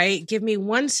 right? Give me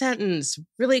 1 sentence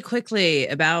really quickly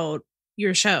about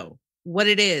your show, what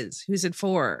it is, who's it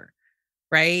for,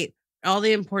 right? All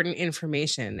the important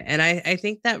information. And I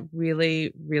think that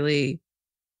really, really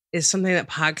is something that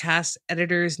podcast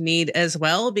editors need as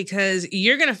well, because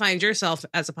you're going to find yourself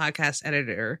as a podcast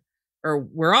editor, or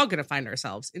we're all going to find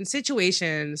ourselves in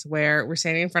situations where we're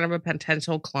standing in front of a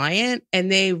potential client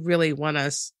and they really want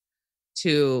us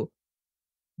to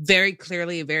very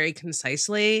clearly, very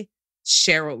concisely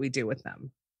share what we do with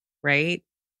them, right?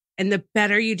 And the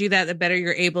better you do that, the better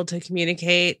you're able to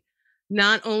communicate.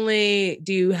 Not only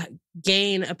do you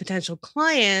gain a potential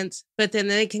client, but then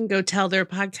they can go tell their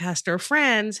podcaster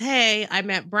friends, hey, I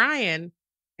met Brian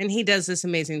and he does this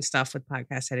amazing stuff with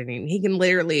podcast editing. He can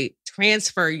literally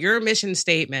transfer your mission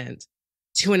statement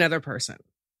to another person.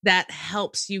 That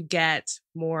helps you get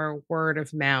more word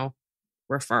of mouth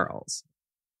referrals.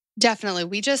 Definitely.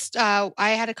 We just, I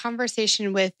had a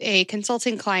conversation with a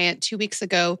consulting client 2 weeks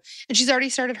ago, and she's already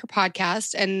started her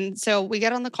podcast. And so we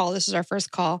get on the call. This is our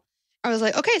first call. I was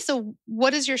like, okay, so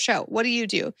what is your show? What do you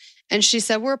do? And she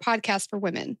said, we're a podcast for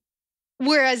women.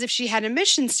 Whereas if she had a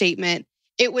mission statement,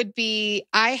 it would be,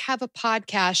 I have a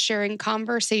podcast sharing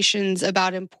conversations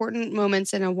about important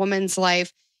moments in a woman's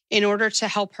life in order to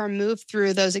help her move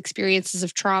through those experiences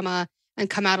of trauma and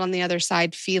come out on the other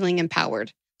side feeling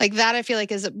empowered. Like that, I feel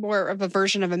like is more of a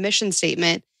version of a mission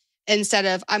statement instead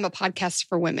of I'm a podcast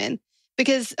for women.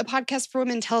 Because a podcast for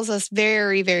women tells us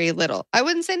very, very little. I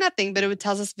wouldn't say nothing, but it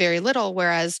tells us very little.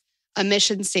 Whereas A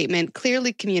mission statement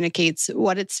clearly communicates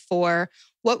what it's for,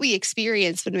 what we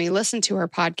experience when we listen to our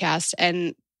podcast,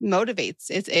 and motivates.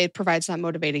 It provides that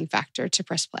motivating factor to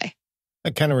press play.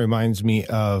 That kind of reminds me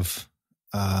of,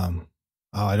 I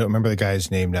don't remember the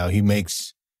guy's name now. He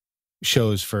makes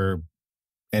shows for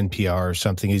NPR or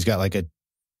something. He's got like a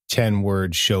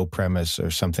 10-word show premise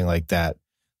or something like that.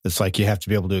 It's like you have to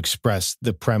be able to express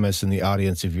the premise and the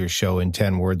audience of your show in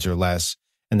 10 words or less.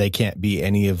 And they can't be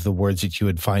any of the words that you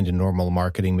would find in normal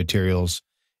marketing materials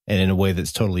and in a way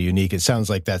that's totally unique. It sounds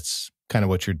like that's kind of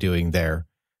what you're doing there.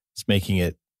 It's making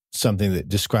it something that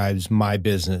describes my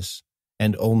business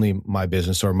and only my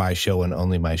business, or my show and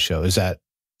only my show. Is that?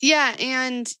 Yeah.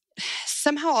 And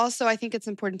somehow also, I think it's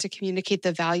important to communicate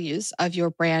the values of your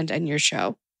brand and your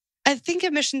show. I think a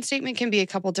mission statement can be a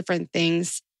couple different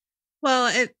things.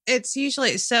 Well, it's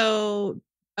usually, so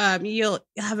you'll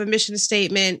have a mission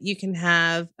statement. You can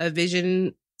have a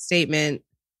vision statement,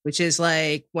 which is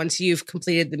like, once you've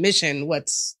completed the mission,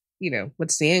 what's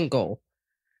the end goal,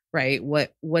 right?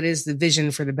 What is the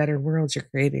vision for the better world you're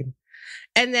creating?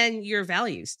 And then your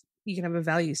values. You can have a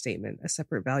value statement, a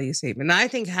separate value statement. And I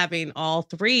think having all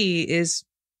three is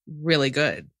really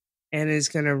good and is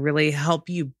going to really help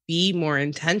you be more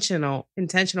intentional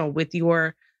with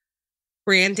your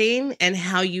branding and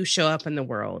how you show up in the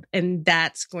world. And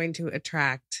that's going to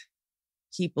attract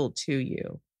people to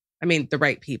you. I mean, the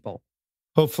right people.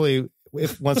 Hopefully,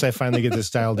 once I finally get this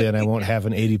dialed in, I won't have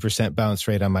an 80% bounce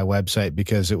rate on my website,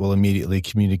 because it will immediately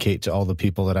communicate to all the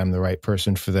people that I'm the right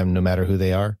person for them, no matter who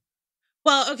they are.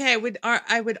 Well, okay,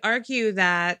 I would argue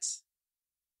that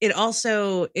it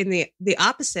also, in the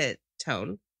opposite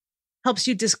tone, helps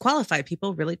you disqualify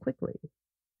people really quickly,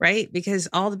 right? Because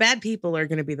all the bad people are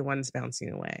going to be the ones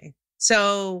bouncing away.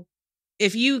 So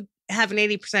if you have an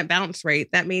 80% bounce rate,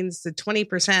 that means the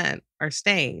 20% are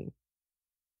staying,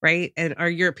 right? And are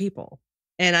your people.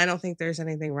 And I don't think there's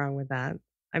anything wrong with that.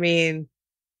 I mean,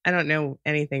 I don't know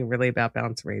anything really about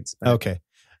bounce rates. But okay.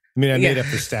 I mean, I made up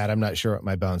the stat. I'm not sure what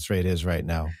my bounce rate is right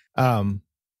now.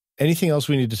 Anything else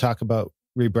we need to talk about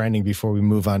rebranding before we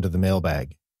move on to the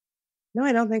mailbag? No,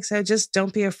 I don't think so. Just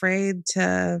don't be afraid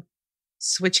to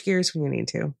switch gears when you need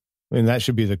to. I mean, that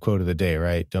should be the quote of the day,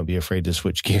 right? Don't be afraid to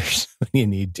switch gears when you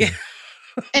need to. Yeah.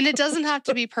 And it doesn't have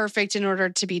to be perfect in order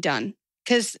to be done.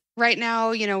 Because right now,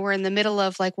 we're in the middle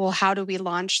of like, well, how do we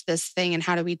launch this thing and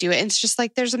how do we do it? And it's just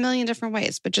like, there's a million different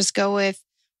ways, but just go with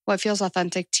what feels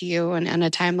authentic to you and a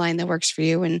timeline that works for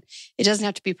you. And it doesn't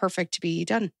have to be perfect to be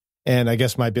done. And I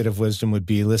guess my bit of wisdom would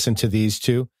be listen to these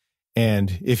two.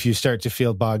 And if you start to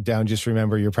feel bogged down, just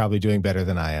remember you're probably doing better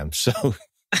than I am. So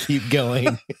keep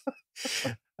going.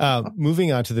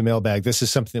 Moving on to the mailbag. This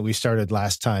is something that we started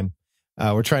last time.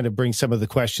 We're trying to bring some of the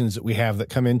questions that we have that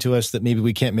come into us that maybe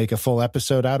we can't make a full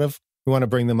episode out of. We want to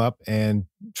bring them up and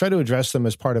try to address them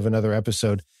as part of another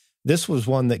episode. This was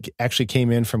one that actually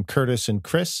came in from Curtis and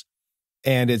Chris,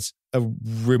 and it's a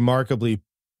remarkably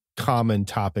common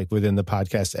topic within the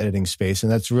podcast editing space.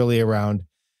 And that's really around,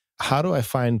 how do I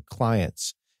find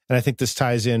clients? And I think this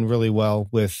ties in really well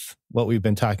with what we've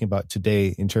been talking about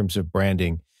today in terms of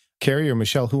branding. Carrie or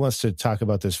Michelle, who wants to talk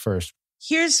about this first?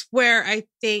 Here's where I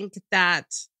think that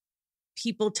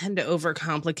people tend to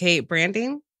overcomplicate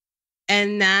branding.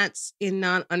 And that's in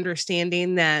not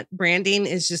understanding that branding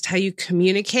is just how you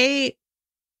communicate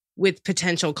with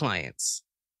potential clients,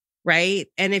 right?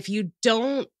 And if you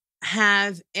don't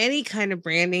have any kind of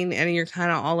branding and you're kind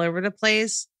of all over the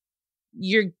place,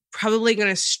 you're probably going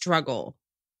to struggle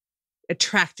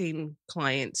attracting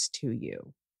clients to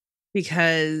you,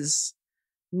 because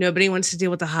nobody wants to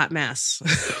deal with a hot mess.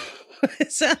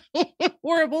 It's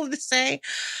horrible to say.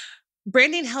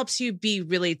 Branding helps you be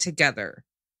really together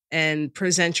and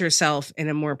present yourself in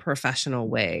a more professional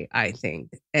way, I think.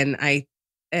 And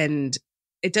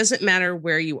it doesn't matter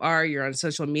where you are. You're on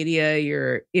social media,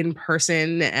 you're in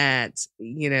person at,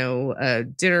 a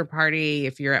dinner party,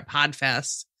 if you're at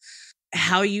Podfest,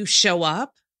 how you show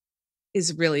up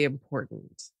is really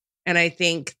important. And I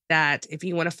think that if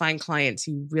you want to find clients,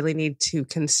 you really need to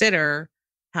consider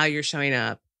how you're showing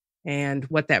up and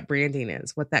what that branding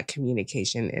is, what that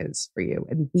communication is for you,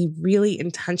 and be really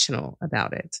intentional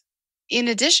about it. In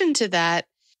addition to that,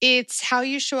 it's how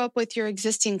you show up with your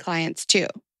existing clients too.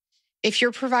 If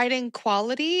you're providing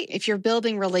quality, if you're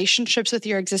building relationships with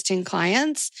your existing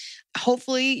clients,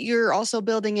 hopefully you're also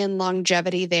building in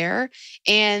longevity there,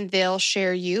 and they'll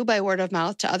share you by word of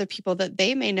mouth to other people that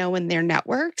they may know in their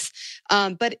networks.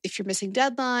 But if you're missing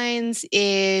deadlines,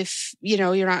 if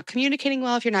you're not communicating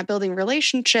well, if you're not building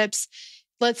relationships,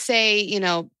 let's say,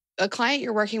 a client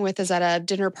you're working with is at a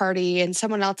dinner party and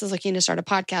someone else is looking to start a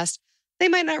podcast. they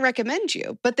might not recommend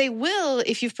you, but they will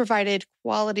if you've provided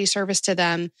quality service to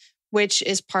them, which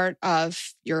is part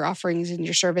of your offerings and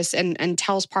your service and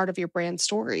tells part of your brand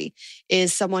story,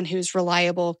 is someone who's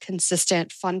reliable,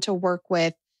 consistent, fun to work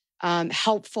with,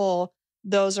 helpful.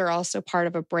 Those are also part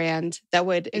of a brand that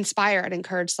would inspire and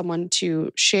encourage someone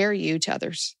to share you to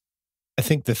others. I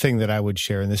think the thing that I would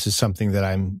share, and this is something that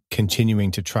I'm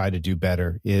continuing to try to do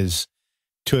better, is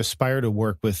to aspire to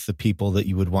work with the people that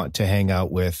you would want to hang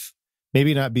out with,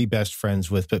 maybe not be best friends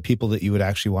with, but people that you would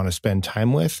actually want to spend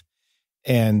time with.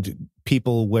 And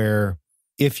people where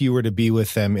if you were to be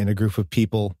with them in a group of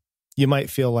people, you might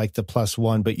feel like the plus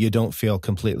one, but you don't feel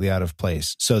completely out of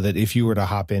place. So that if you were to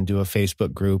hop into a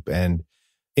Facebook group and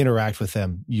interact with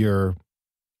them, you're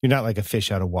not like a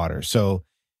fish out of water. So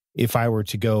if I were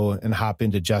to go and hop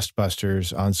into Just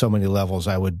Busters on so many levels,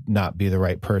 I would not be the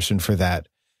right person for that.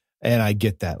 And I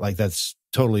get that. Like, that's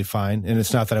totally fine. And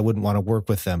it's not that I wouldn't want to work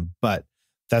with them, but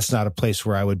that's not a place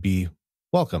where I would be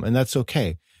welcome. And that's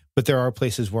okay. But there are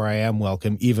places where I am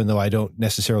welcome, even though I don't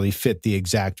necessarily fit the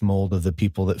exact mold of the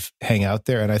people that hang out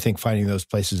there. And I think finding those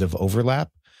places of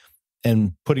overlap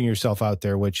and putting yourself out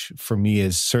there, which for me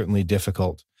is certainly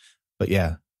difficult. But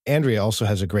yeah, Andrea also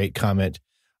has a great comment.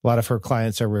 A lot of her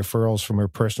clients are referrals from her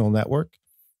personal network.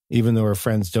 Even though her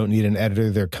friends don't need an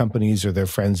editor, their companies or their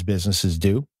friends' businesses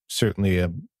do. Certainly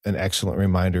an excellent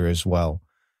reminder as well.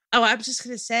 Oh, I'm just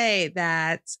going to say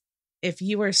that if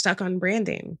you are stuck on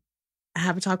branding,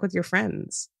 have a talk with your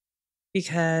friends,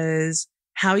 because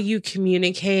how you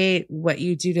communicate what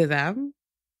you do to them,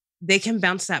 they can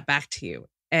bounce that back to you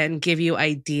and give you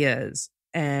ideas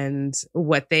and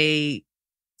what they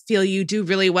feel you do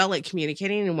really well at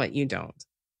communicating and what you don't.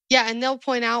 Yeah, and they'll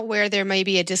point out where there may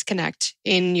be a disconnect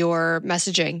in your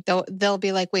messaging. They'll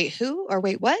be like, "Wait, who?" or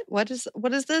 "Wait, what? What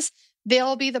is this?"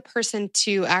 They'll be the person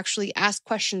to actually ask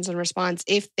questions and response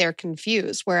if they're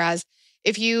confused. Whereas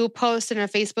if you post in a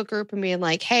Facebook group and being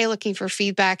like, "Hey, looking for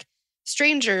feedback,"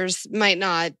 strangers might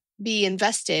not be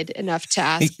invested enough to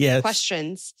ask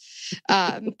questions.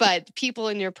 But people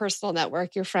in your personal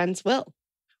network, your friends will.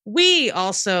 We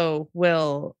also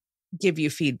will give you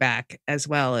feedback as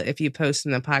well if you post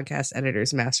in the Podcast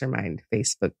Editors Mastermind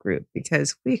Facebook group,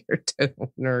 because we are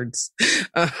total nerds.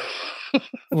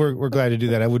 We're glad to do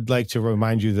that. I would like to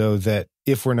remind you, though, that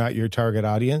if we're not your target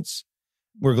audience,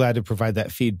 we're glad to provide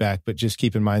that feedback, but just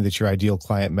keep in mind that your ideal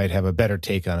client might have a better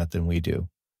take on it than we do.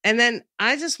 And then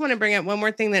I just want to bring up one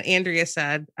more thing that Andrea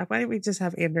said. Why don't we just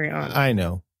have Andrea on? I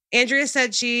know. Andrea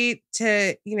said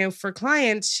for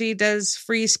clients, she does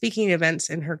free speaking events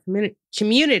in her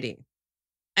community.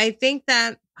 I think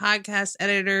that podcast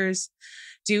editors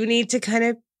do need to kind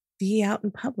of be out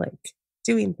in public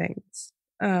doing things.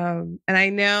 And I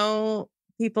know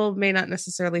people may not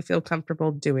necessarily feel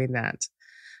comfortable doing that,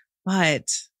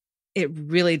 but it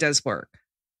really does work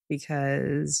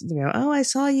because, oh, I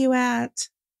saw you at,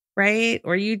 right?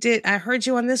 Or I heard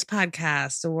you on this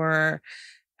podcast, or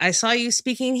I saw you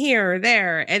speaking here or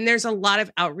there. And there's a lot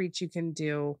of outreach you can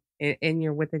do within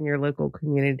your local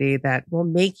community that will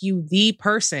make you the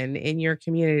person in your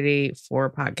community for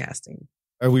podcasting.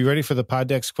 Are we ready for the pod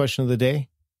decks question of the day?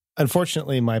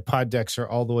 Unfortunately, my pod decks are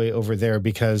all the way over there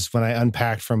because when I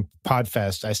unpacked from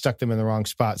Podfest, I stuck them in the wrong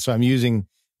spot. So I'm using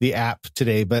the app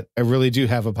today, but I really do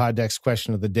have a pod decks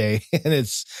question of the day, and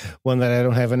it's one that I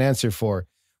don't have an answer for.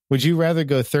 Would you rather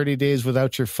go 30 days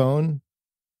without your phone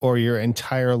or your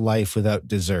entire life without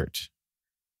dessert?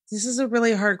 This is a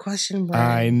really hard question,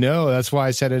 Brian. I know. That's why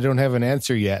I said I don't have an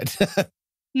answer yet.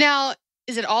 Now,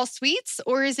 is it all sweets,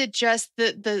 or is it just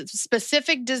the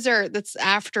specific dessert that's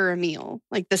after a meal?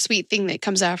 Like the sweet thing that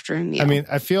comes after a meal? I mean,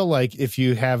 I feel like if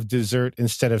you have dessert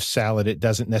instead of salad, it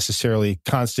doesn't necessarily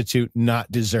constitute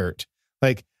not dessert.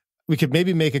 Like, we could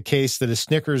maybe make a case that a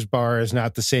Snickers bar is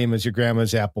not the same as your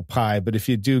grandma's apple pie. But if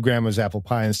you do grandma's apple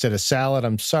pie instead of salad,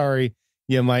 I'm sorry,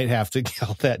 you might have to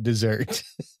call that dessert.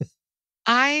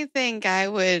 I think I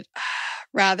would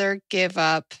rather give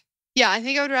up. Yeah, I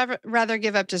think I would rather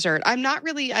give up dessert. I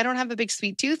don't have a big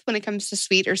sweet tooth when it comes to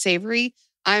sweet or savory.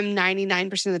 I'm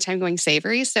 99% of the time going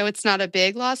savory, so it's not a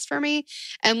big loss for me.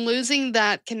 And losing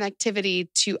that connectivity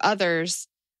to others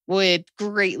would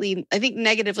greatly, I think,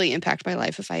 negatively impact my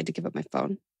life if I had to give up my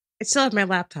phone. I still have my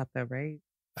laptop though, right?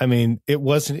 I mean, it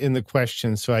wasn't in the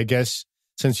question, so I guess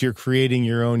since you're creating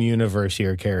your own universe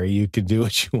here, Carrie, you could do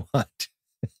what you want.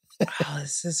 Oh,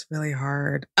 this is really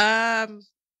hard.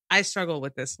 I struggle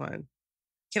with this one.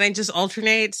 Can I just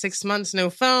alternate 6 months no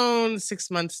phone,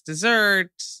 6 months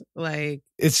dessert? Like,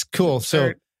 it's cool.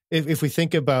 Dessert. So if we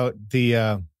think about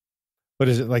the what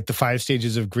is it, like the 5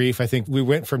 stages of grief? I think we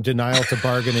went from denial to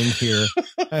bargaining here.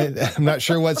 I'm not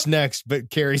sure what's next, but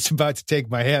Carrie's about to take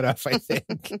my head off, I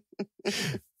think.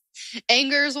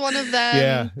 Anger is one of them.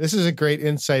 Yeah, this is a great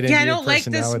insight into I your don't like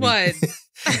this personality. one.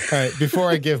 All right,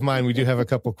 before I give mine, we do have a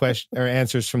couple questions or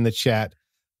answers from the chat.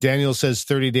 Daniel says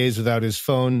 30 days without his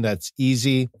phone. That's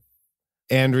easy.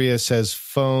 Andrea says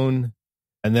phone,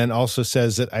 and then also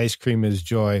says that ice cream is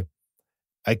joy.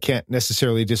 I can't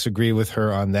necessarily disagree with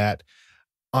her on that.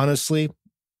 Honestly,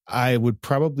 I would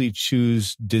probably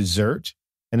choose dessert.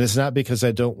 And it's not because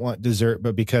I don't want dessert,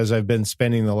 but because I've been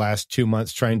spending the last 2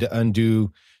 months trying to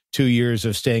undo 2 years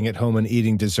of staying at home and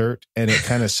eating dessert, and it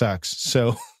kind of sucks.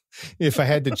 So if I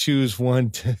had to choose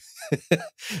one,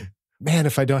 man,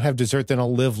 if I don't have dessert, then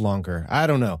I'll live longer. I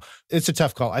don't know. It's a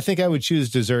tough call. I think I would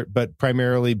choose dessert, but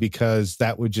primarily because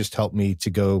that would just help me to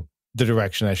go the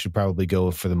direction I should probably go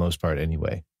for the most part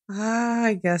anyway.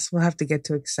 I guess we'll have to get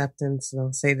to acceptance and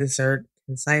I'll say dessert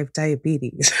because I have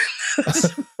diabetes.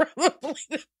 That's probably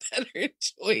the better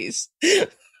choice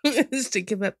is to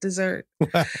give up dessert.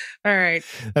 All right.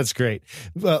 That's great.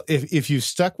 Well, if you've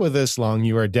stuck with us long,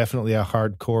 you are definitely a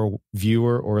hardcore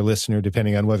viewer or listener,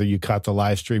 depending on whether you caught the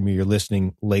live stream or you're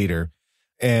listening later.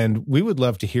 And we would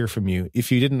love to hear from you.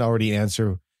 If you didn't already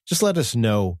answer, just let us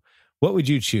know. What would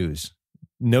you choose?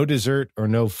 No dessert or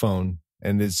no phone?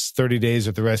 And it's 30 days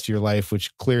of the rest of your life,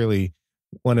 which clearly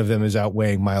one of them is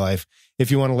outweighing my life.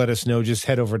 If you want to let us know, just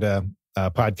head over to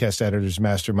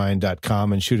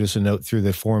podcasteditorsmastermind.com and shoot us a note through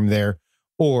the form there,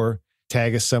 or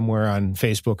tag us somewhere on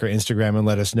Facebook or Instagram and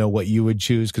let us know what you would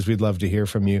choose, because we'd love to hear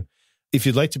from you. If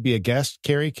you'd like to be a guest,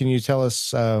 Carrie, can you tell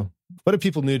us what do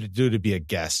people need to do to be a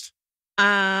guest? You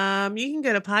can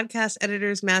go to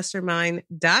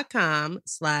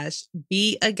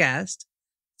podcasteditorsmastermind.com/be-a-guest,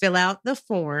 fill out the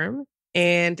form,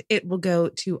 and it will go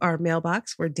to our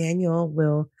mailbox where Daniel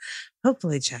will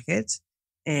hopefully check it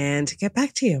and get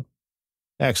back to you.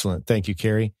 Excellent. Thank you,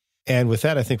 Carrie. And with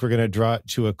that, I think we're going to draw it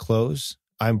to a close.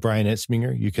 I'm Brian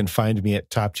Etzminger. You can find me at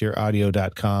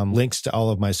toptieraudio.com. Links to all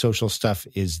of my social stuff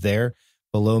is there.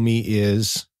 Below me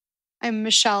is... I'm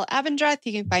Michelle Abendroth.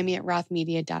 You can find me at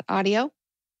rothmedia.audio.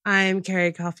 I'm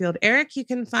Carrie Caulfield Eric. You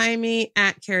can find me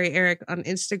at Carrie Eric on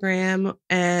Instagram,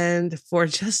 and for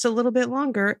just a little bit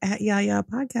longer at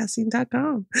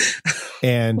yayapodcasting.com.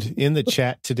 And in the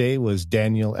chat today was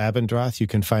Daniel Abendroth. You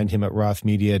can find him at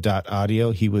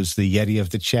rothmedia.audio. He was the Yeti of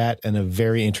the chat and a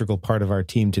very integral part of our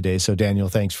team today. So Daniel,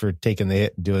 thanks for taking the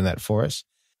hit and doing that for us.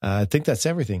 I think that's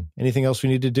everything. Anything else we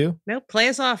need to do? Nope. Play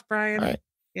us off, Brian. All right.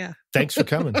 Yeah. Thanks for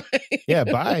coming. Yeah.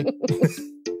 Bye.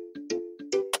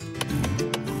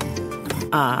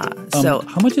 So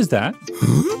how much is that?